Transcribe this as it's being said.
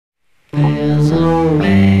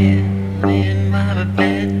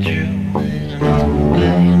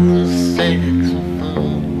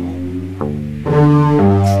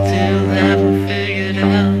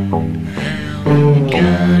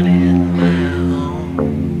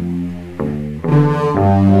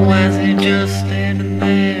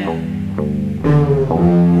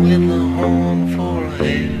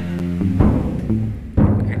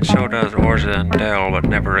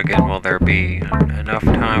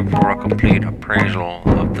time for a complete appraisal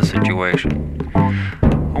of the situation.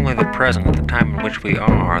 Only the present, the time in which we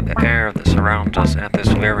are, the air that surrounds us at this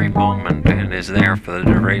very moment and is there for the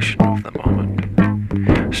duration of the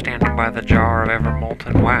moment. Standing by the jar of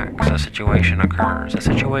ever-molten wax, a situation occurs. A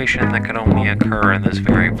situation that could only occur in this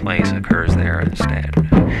very place occurs there instead.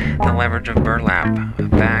 The leverage of burlap, of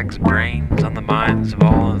bags, brains on the minds of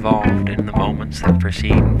all involved in the moments that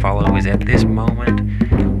precede and follow is at this moment,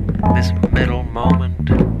 this middle moment,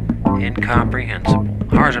 incomprehensible.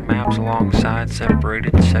 Harsha maps alongside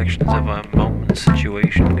separated sections of a moment's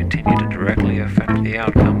situation continue to directly affect the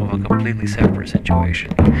outcome of a completely separate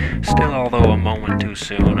situation. Still, although a moment too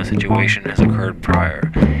soon, a situation has occurred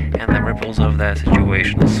prior, and the ripples of that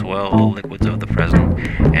situation swell the liquids of the present,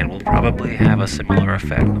 and will probably have a similar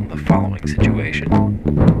effect on the following situation.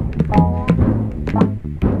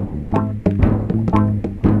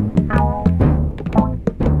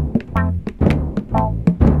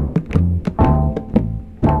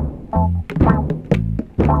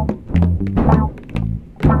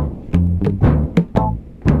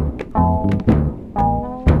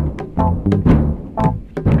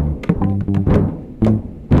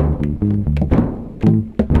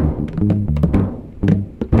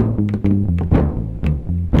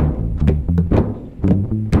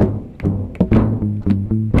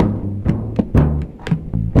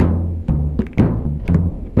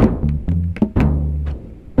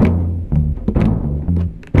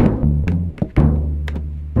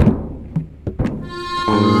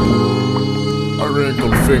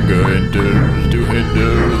 Wrinkled finger enters to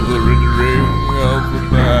hinder the rendering of the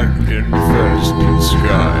back infested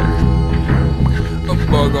sky. A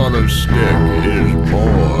bug on a stick is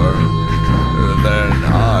more than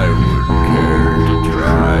I would care to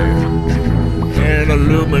try. An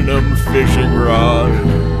aluminum fishing rod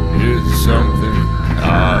is something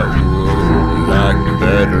I would like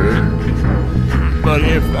better. But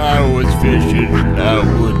if I was fishing, I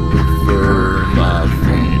would prefer my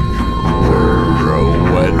feet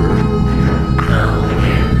were wetter.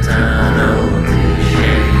 Knowing tunnel to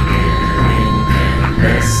shaking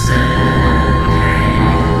incandescent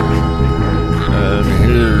And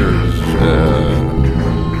here's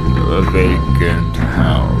a vacant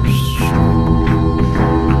house.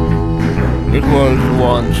 It was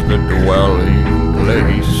once the dwelling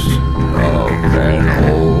place of an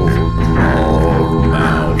old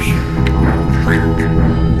mouse.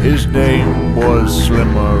 His name was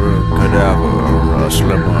Slimmer Cadaver, a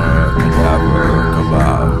slimmer cadaver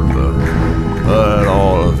kebab. But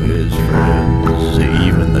all of his friends,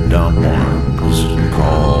 even the dumb ones,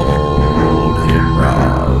 called